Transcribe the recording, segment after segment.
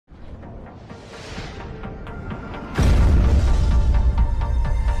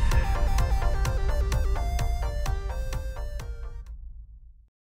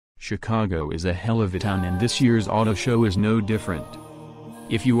Chicago is a hell of a town, and this year's auto show is no different.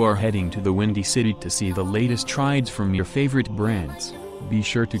 If you are heading to the Windy City to see the latest rides from your favorite brands, be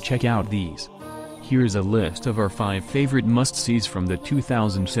sure to check out these. Here's a list of our 5 favorite must-sees from the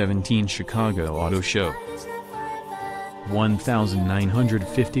 2017 Chicago Auto Show.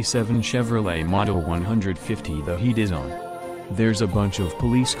 1957 Chevrolet Model 150. The heat is on. There's a bunch of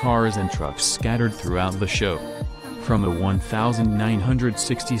police cars and trucks scattered throughout the show. From a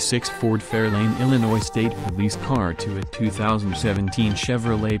 1966 Ford Fairlane, Illinois State Police car to a 2017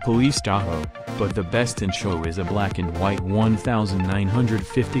 Chevrolet Police Tahoe, but the best in show is a black and white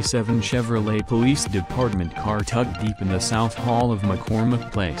 1957 Chevrolet Police Department car tucked deep in the South Hall of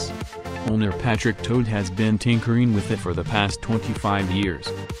McCormick Place. Owner Patrick Toad has been tinkering with it for the past 25 years.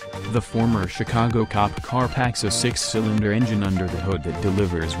 The former Chicago cop car packs a 6-cylinder engine under the hood that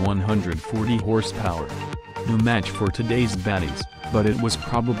delivers 140 horsepower. No match for today's baddies, but it was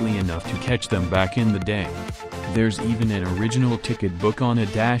probably enough to catch them back in the day. There's even an original ticket book on a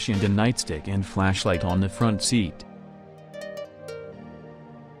dash and a nightstick and flashlight on the front seat.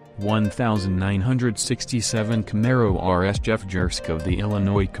 1967 Camaro RS. Jeff Jersk of the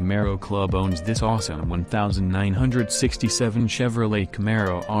Illinois Camaro Club owns this awesome 1967 Chevrolet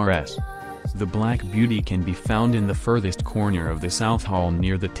Camaro RS. The Black Beauty can be found in the furthest corner of the South Hall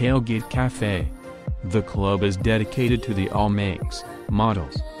near the Tailgate Cafe. The club is dedicated to all makes,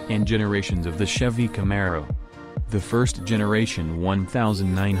 models, and generations of the Chevy Camaro. The first generation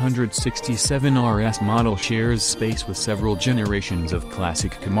 1967 RS model shares space with several generations of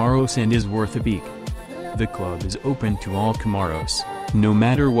classic Camaros and is worth a peek. The club is open to all Camaros, no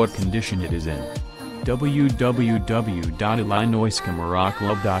matter what condition it is in.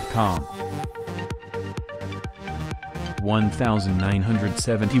 www.illinoiscamaroclub.com.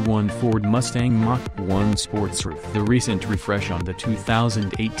 1971 Ford Mustang Mach-1 Sports Roof. The recent refresh on the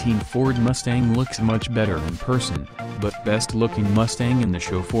 2018 Ford Mustang looks much better in person, but best looking Mustang in the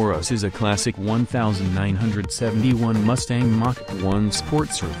show for us is a classic 1971 Mustang Mach-1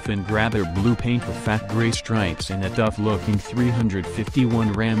 Sports Roof in grabber blue paint with fat gray stripes and a tough looking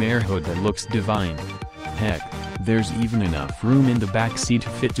 351 Ram air hood that looks divine. Heck, there's even enough room in the back seat to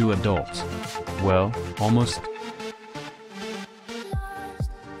fit 2 adults. Well, almost.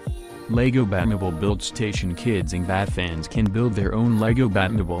 Lego Batmobile Build Station. Kids and Bat fans can build their own Lego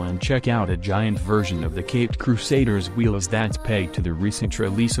Batmobile and check out a giant version of the Caped Crusader's wheels that's pegged to the recent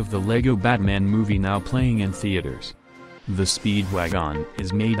release of the Lego Batman movie now playing in theaters. The Speedwagon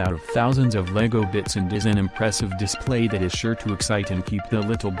is made out of thousands of Lego bits and is an impressive display that is sure to excite and keep the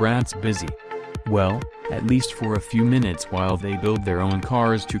little brats busy. Well, at least for a few minutes while they build their own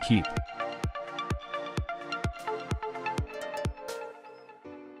cars to keep.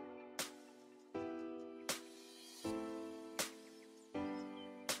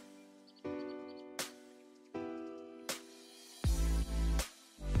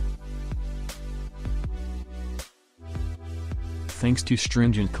 Thanks to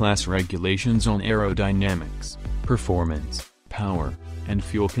stringent class regulations on aerodynamics, performance, power, and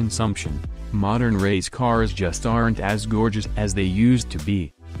fuel consumption, modern race cars just aren't as gorgeous as they used to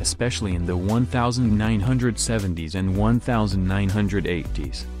be, especially in the 1970s and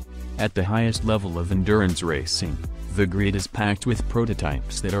 1980s. At the highest level of endurance racing, the grid is packed with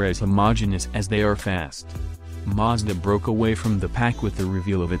prototypes that are as homogeneous as they are fast. Mazda broke away from the pack with the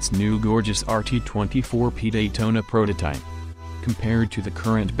reveal of its new gorgeous RT24P Daytona Prototype. Compared to the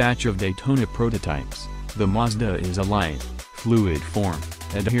current batch of Daytona prototypes, the Mazda is a light, fluid form,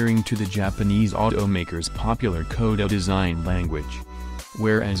 adhering to the Japanese automaker's popular Kodo design language.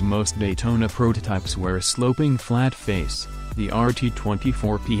 Whereas most Daytona prototypes wear a sloping flat face, the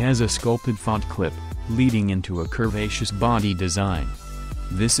RT24P has a sculpted front clip, leading into a curvaceous body design.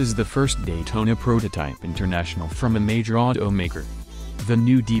 This is the first Daytona Prototype International from a major automaker. The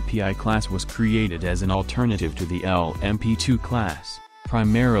new DPI class was created as an alternative to the LMP2 class,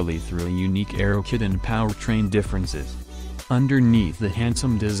 primarily through a unique aero kit and powertrain differences. Underneath the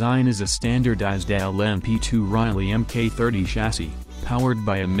handsome design is a standardized LMP2 Riley Mk 30 chassis, powered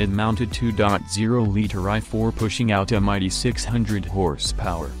by a mid-mounted 2.0-liter i4 pushing out a mighty 600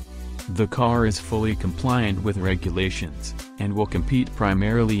 horsepower. The car is fully compliant with regulations, and will compete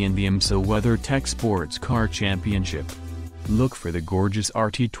primarily in the IMSA WeatherTech SportsCar Championship. Look for the gorgeous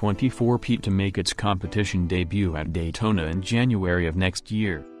RT24P to make its competition debut at Daytona in January of next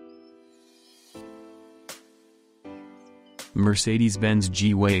year. Mercedes-Benz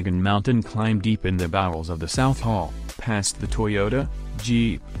G-Wagen mountain climb deep in the bowels of the South Hall, past the Toyota,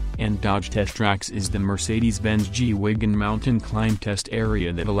 Jeep, and Dodge Test Tracks is the Mercedes-Benz G-Wagen mountain climb test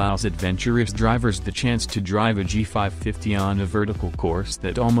area that allows adventurous drivers the chance to drive a G550 on a vertical course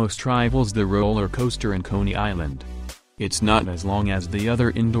that almost rivals the roller coaster in Coney Island. It's not as long as the other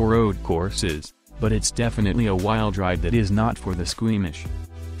indoor road courses, but it's definitely a wild ride that is not for the squeamish.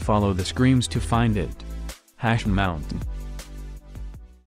 Follow the screams to find it. Mountain.